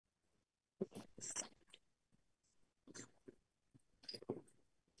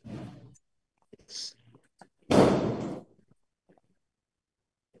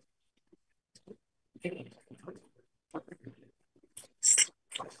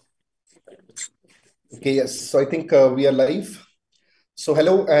Okay, yes. So I think we are live. So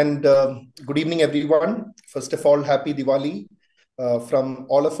hello and good evening, everyone. First of all, happy Diwali from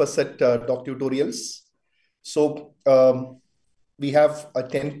all of us at DocTutorials. So we have a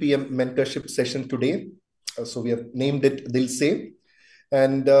 10 p.m. mentorship session today. So we have named it Dil Se.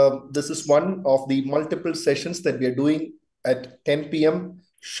 And this is one of the multiple sessions that we are doing at 10 p.m.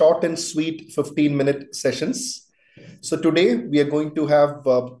 Short and sweet 15-minute sessions. So today we are going to have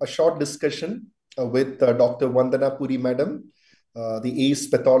a short discussion with Dr. Vandana Puri Madam, the ACE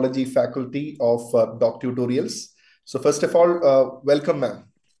Pathology Faculty of DocTutorials. So first of all, welcome, ma'am.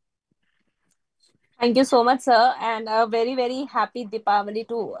 Thank you so much, sir, and a very, very happy Deepavali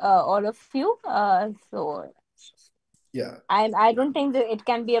to all of you. Yeah. I don't think that it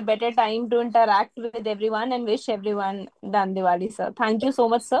can be a better time to interact with everyone and wish everyone done Diwali, sir. Thank you so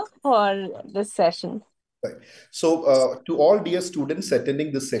much, sir, for this session. Right. So to all dear students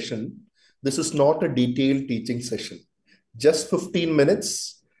attending this session, this is not a detailed teaching session. Just 15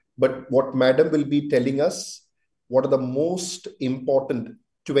 minutes, but what madam will be telling us, what are the most important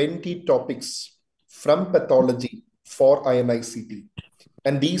 20 topics from pathology for INI-CET.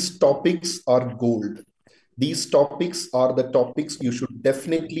 And these topics are gold. These topics are the topics you should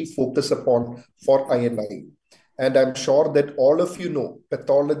definitely focus upon for INI. And I'm sure that all of you know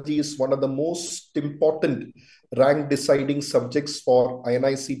pathology is one of the most important rank deciding subjects for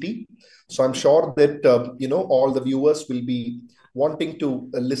INI-CET. So I'm sure that all the viewers will be wanting to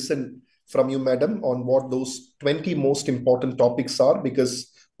listen from you, madam, on what those 20 most important topics are, because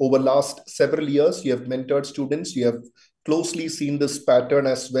over last several years you have mentored students, you have closely seen this pattern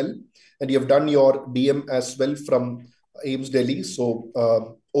as well, and you have done your DM as well from AIMS Delhi. So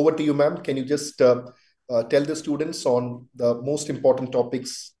over to you, ma'am. Can you just tell the students on the most important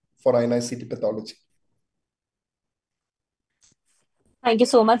topics for INI-CET pathology? Thank you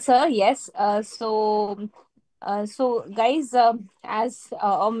so much, sir. Yes. So guys, as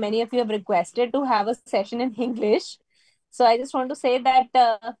many of you have requested to have a session in English, so I just want to say that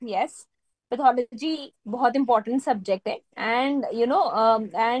yes, pathology बहुत important subject है, and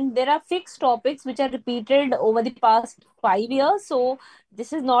and there are fixed topics which are repeated over the past 5 years. So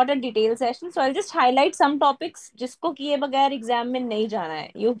this is not a detailed session. So I'll just highlight some topics जिसको किए बगैर exam में नहीं जाना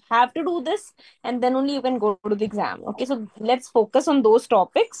है. You have to do this, and then only you can go to the exam. Okay, so let's focus on those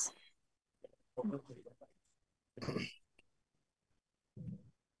topics.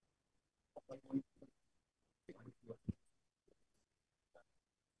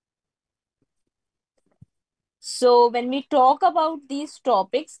 So when we talk about these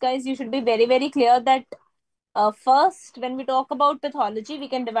topics, guys, you should be very, very clear that first, when we talk about pathology, we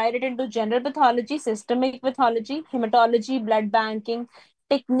can divide it into general pathology, systemic pathology, hematology, blood banking,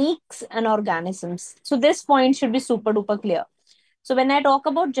 techniques, and organisms. So this point should be super duper clear. So when I talk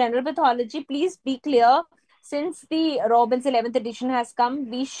about general pathology, please be clear. Since the Robbins 11th edition has come,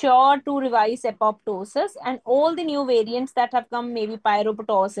 be sure to revise apoptosis and all the new variants that have come, maybe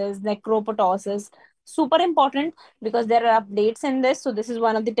pyroptosis, necroptosis. Super important because there are updates in this. So this is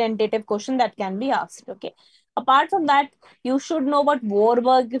one of the tentative questions that can be asked. Okay. Apart from that, you should know about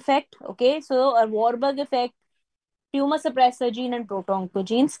Warburg effect. Okay. So a Warburg effect, tumor suppressor gene, and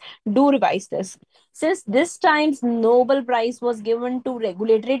proto-oncogenes. Do revise this. Since this time's Nobel Prize was given to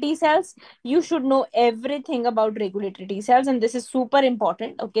regulatory T cells, you should know everything about regulatory T cells, and this is super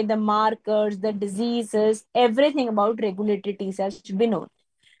important. Okay, the markers, the diseases, everything about regulatory T cells should be known.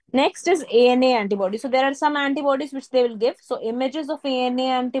 Next is ANA antibodies. So there are some antibodies which they will give. So images of ANA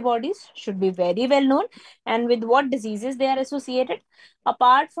antibodies should be very well known and with what diseases they are associated.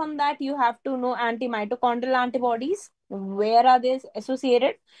 Apart from that, you have to know anti-mitochondrial antibodies. Where are they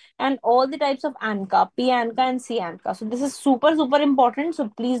associated? And all the types of ANCA, P ANCA and C ANCA. So this is super, super important. So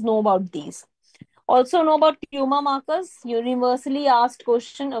please know about these. Also know about tumor markers, universally asked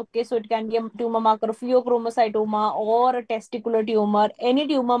question. Okay, so it can be a tumor marker of pheochromocytoma or a testicular tumor. Any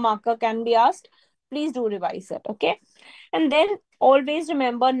tumor marker can be asked. Please do revise it. Okay. And then always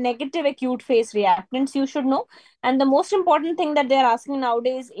remember negative acute phase reactants you should know. And the most important thing that they're asking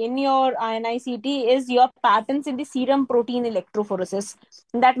nowadays in your INI-CET is your patterns in the serum protein electrophoresis.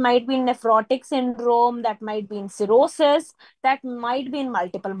 That might be in nephrotic syndrome, that might be in cirrhosis, that might be in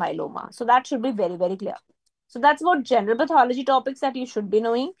multiple myeloma. So that should be very, very clear. So that's about general pathology topics that you should be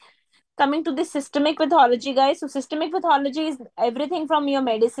knowing. Coming to the systemic pathology, guys. So systemic pathology is everything from your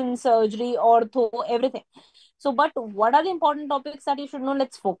medicine, surgery, ortho, everything. So, but what are the important topics that you should know?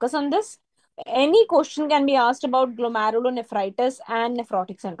 Let's focus on this. Any question can be asked about glomerulonephritis and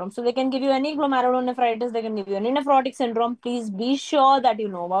nephrotic syndrome. So they can give you any glomerulonephritis, they can give you any nephrotic syndrome. Please be sure that you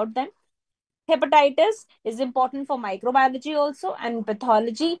know about them. Hepatitis is important for microbiology also, and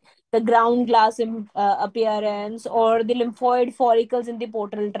pathology, the ground glass appearance or the lymphoid follicles in the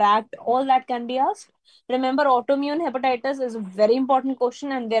portal tract, all that can be asked. Remember, autoimmune hepatitis is a very important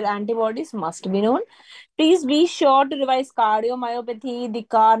question and their antibodies must be known. Please be sure to revise cardiomyopathy, the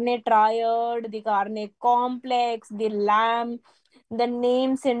Carney triad, the Carney complex, the LAM, the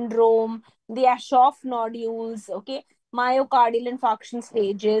Name syndrome, the Ashoff nodules, okay, myocardial infarction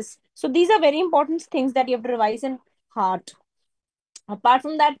stages. So these are very important things that you have to revise in heart. Apart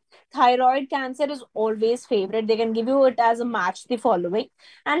from that, thyroid cancer is always favorite. They can give you it as a match the following.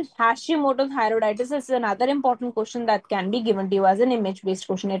 And Hashimoto thyroiditis is another important question that can be given to you as an image-based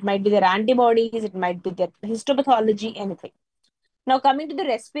question. It might be their antibodies, it might be their histopathology, anything. Now coming to the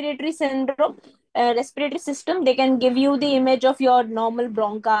respiratory syndrome, respiratory system, they can give you the image of your normal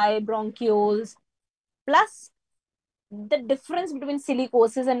bronchi, bronchioles, plus the difference between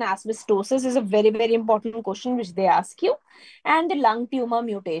silicosis and asbestosis is a very, very important question which they ask you. And the lung tumor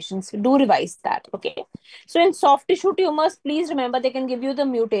mutations, do revise that. Okay. So in soft tissue tumors, please remember they can give you the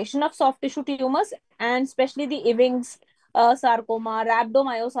mutation of soft tissue tumors, and especially the Ewing's sarcoma,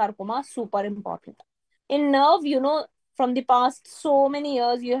 rhabdomyosarcoma, super important. In nerve, from the past so many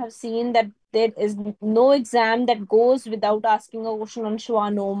years, you have seen that there is no exam that goes without asking a question on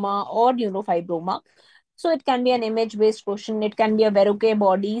schwannoma or neurofibroma. So it can be an image-based question. It can be a Verroque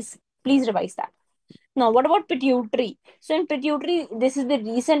bodies. Please revise that. Now, what about pituitary? So in pituitary, this is the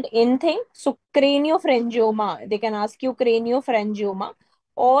recent in thing. So craniopharyngioma, they can ask you craniopharyngioma,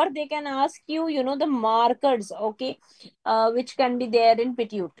 or they can ask you, the markers, okay, which can be there in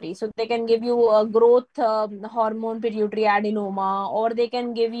pituitary. So they can give you a growth hormone pituitary adenoma, or they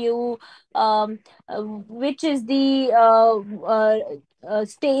can give you which is the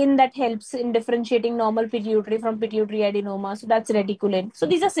stain that helps in differentiating normal pituitary from pituitary adenoma. So that's reticulin. So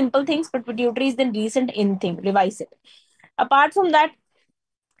these are simple things, but pituitary is the recent in thing. Revise it. Apart from that,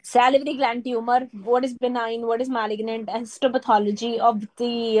 salivary gland tumor, what is benign, what is malignant, and histopathology of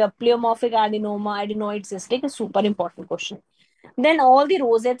the pleomorphic adenoma, adenoid cystic is super important question. Then all the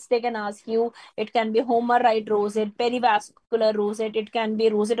rosettes they can ask you. It can be Homer-Wright rosette, perivascular rosette. It can be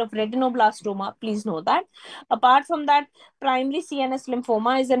rosette of retinoblastoma. Please know that. Apart from that, primary CNS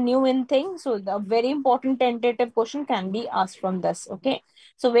lymphoma is a new in thing. So the very important tentative question can be asked from this. Okay.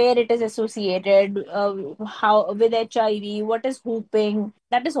 So where it is associated, how with HIV, what is whooping?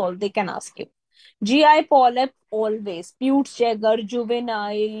 That is all they can ask you. GI polyp always, Peutz-Jeghers,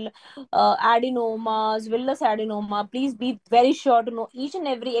 juvenile, adenomas, villus adenoma. Please be very sure to know each and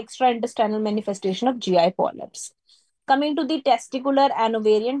every extra-intestinal manifestation of GI polyps. Coming to the testicular and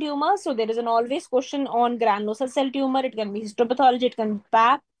ovarian tumor, so there is an always question on granulosal cell tumor. It can be histopathology, it can be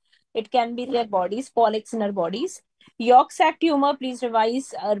PAP, it can be their bodies, polyps in our bodies. York sac tumor, please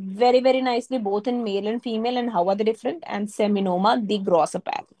revise very, very nicely, both in male and female, and how are they different, and seminoma, the gross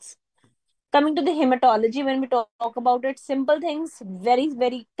apparence. Coming to the hematology, when we talk about it, simple things, very,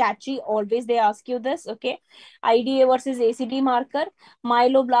 very catchy. Always they ask you this, okay? IDA versus ACT marker,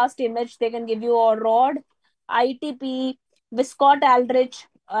 myeloblast image, they can give you a rod, ITP, Viscott Aldrich,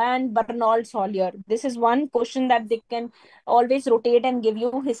 and Bernard Collier. This is one question that they can always rotate and give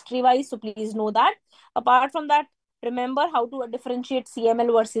you history wise. So please know that. Apart from that, remember how to differentiate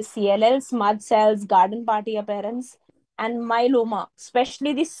CML versus CLL, smudge cells, garden party appearance, and myeloma,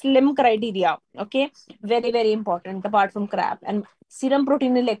 especially the slim criteria. Okay, very, very important apart from CRAP, and serum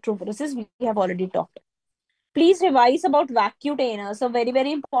protein electrophoresis, we have already talked. Please revise about vacutainer. So very,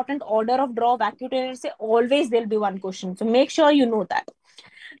 very important order of draw vacutainer. Say always there'll be one question. So make sure you know that.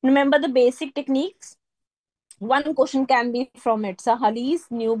 Remember the basic techniques. One question can be from it. So Hallis,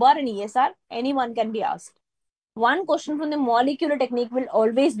 Newbar, and ESR. Anyone can be asked. One question from the molecular technique will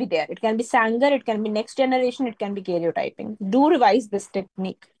always be there. It can be Sanger, it can be next generation, it can be karyotyping. Do revise this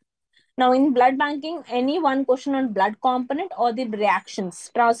technique. Now, in blood banking, any one question on blood component or the reactions,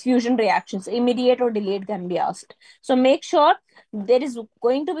 transfusion reactions, immediate or delayed, can be asked. So make sure there is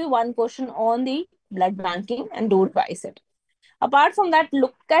going to be one question on the blood banking and do revise it. Apart from that,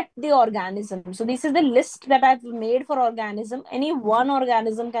 look at the organism. So this is the list that I've made for organism. Any one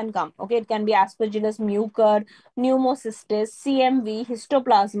organism can come. Okay, it can be Aspergillus, Mucor, Pneumocystis, CMV,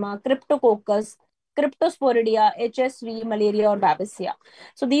 Histoplasma, Cryptococcus, Cryptosporidia, HSV, malaria, or Babesia.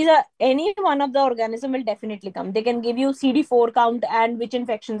 So these are any one of the organism will definitely come. They can give you CD4 count and which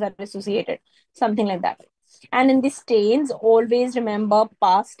infections are associated, something like that. And in the stains, always remember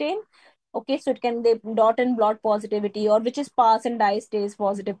PAS stain, Okay, so it can, the dot and blot positivity, or which is pass and die stays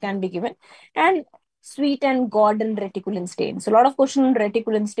positive, can be given. And sweet and Gordon reticulin stain. So a lot of question on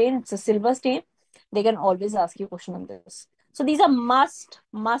reticulin stain. It's a silver stain. They can always ask you a question on this. So these are must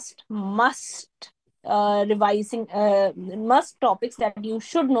topics that you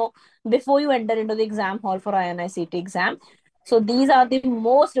should know before you enter into the exam hall for INI-CET exam. So these are the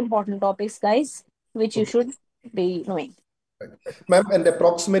most important topics, guys, which you Okay. should be knowing. Right. Ma'am, and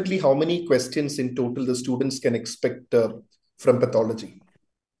approximately how many questions in total the students can expect from pathology?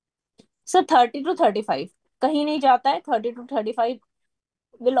 So 30 to 35. कहीं नहीं जाता है, 30 to 35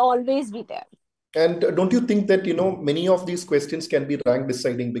 will always be there. And don't you think that, many of these questions can be rank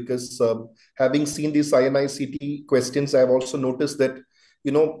deciding? Because having seen these INI-CET questions, I've also noticed that,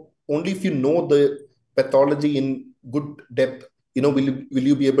 only if you know the pathology in good depth, will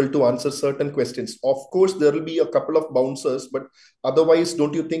you be able to answer certain questions? Of course, there will be a couple of bouncers, but otherwise,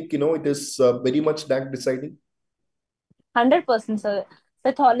 don't you think, it is very much rank deciding? 100%, sir.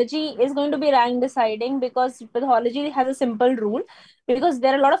 Pathology is going to be rank deciding because pathology has a simple rule, because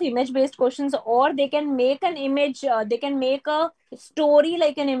there are a lot of image based questions, or they can make an image, they can make a story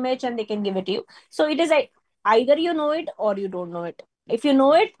like an image and they can give it to you. So it is like either you know it or you don't know it. If you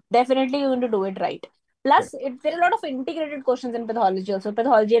know it, definitely you're going to do it right. Right. Plus, there are a lot of integrated questions in pathology also: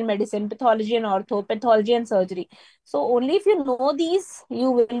 pathology and medicine, pathology and ortho, pathology and surgery. So only if you know these,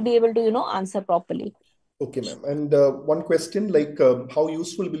 you will be able to, answer properly. Okay, ma'am. And one question, like how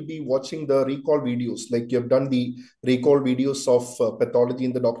useful will be watching the recall videos? Like you have done the recall videos of pathology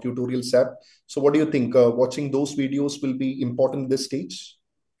in the DocTutorials app. So what do you think? Watching those videos will be important this stage?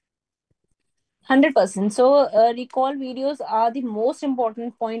 100%. So, recall videos are the most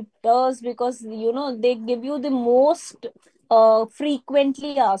important pointers, because they give you the most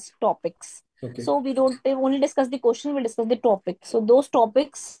frequently asked topics. Okay, So we don't only discuss the question, we discuss the topic. So those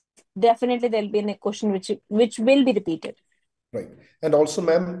topics, definitely there'll be a question which will be repeated. right. And also,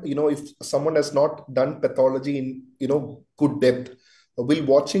 ma'am, if someone has not done pathology in, good depth, will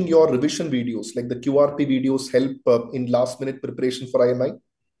watching your revision videos, like the QRP videos, help in last minute preparation for INI?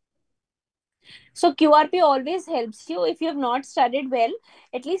 So QRP always helps you if you have not studied well.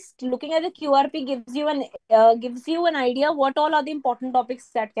 At least looking at the QRP gives you an idea what all are the important topics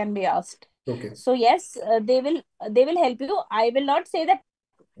that can be asked. Okay. So yes, they will help you. I will not say that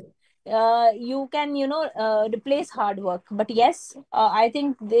you can replace hard work, but yes, I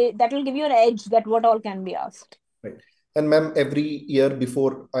think that will give you an edge that what all can be asked. Right. And ma'am, every year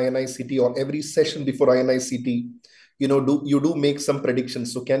before INI-CET or every session before INI-CET, do make some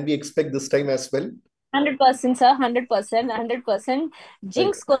predictions. So can we expect this time as well? 100%, sir. 100%. 100%. Right.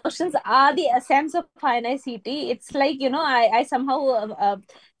 Jinx questions are the essence of INI-CET. It's like, I somehow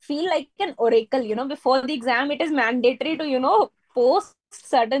feel like an oracle. Before the exam, it is mandatory to, post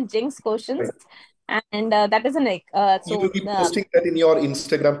certain Jinx questions. Right. And that is an, You will so, be posting that in your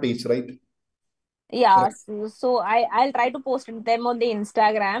Instagram page, right? yeah. Right. So I'll try to post them on the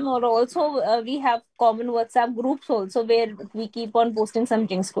Instagram, or also we have common WhatsApp groups also where we keep on posting some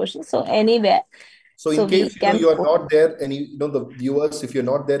Jinx questions. So anywhere. So in So we case can you are post. not there, and the viewers, if you're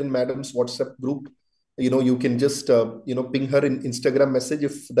not there in Madam's WhatsApp group, you can just ping her in Instagram message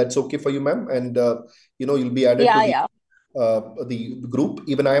if that's okay for you, ma'am, and you'll be added to Yeah, the yeah. group.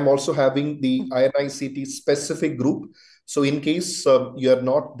 Even I am also having the INI-CET specific group. So in case you are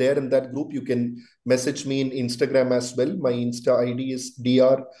not there in that group, you can message me in Instagram as well. My Insta ID is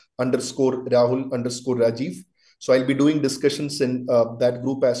dr_Rahul_Rajeev. So I'll be doing discussions in that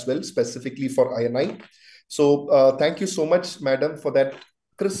group as well, specifically for INI. So thank you so much, madam, for that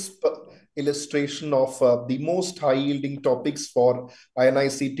crisp illustration of the most high yielding topics for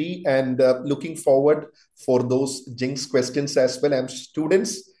INI-CET, and looking forward for those Jinx questions as well. And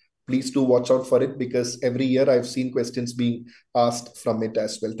students, please do watch out for it, because every year I've seen questions being asked from it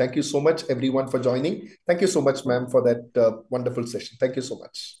as well. Thank you so much, everyone, for joining. Thank you so much, ma'am, for that wonderful session. Thank you so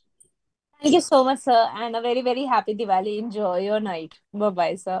much. Thank you so much, sir, and a very, very happy Diwali. Enjoy your night. Bye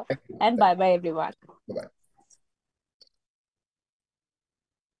bye, sir. Thank you. And bye bye, everyone. Bye bye.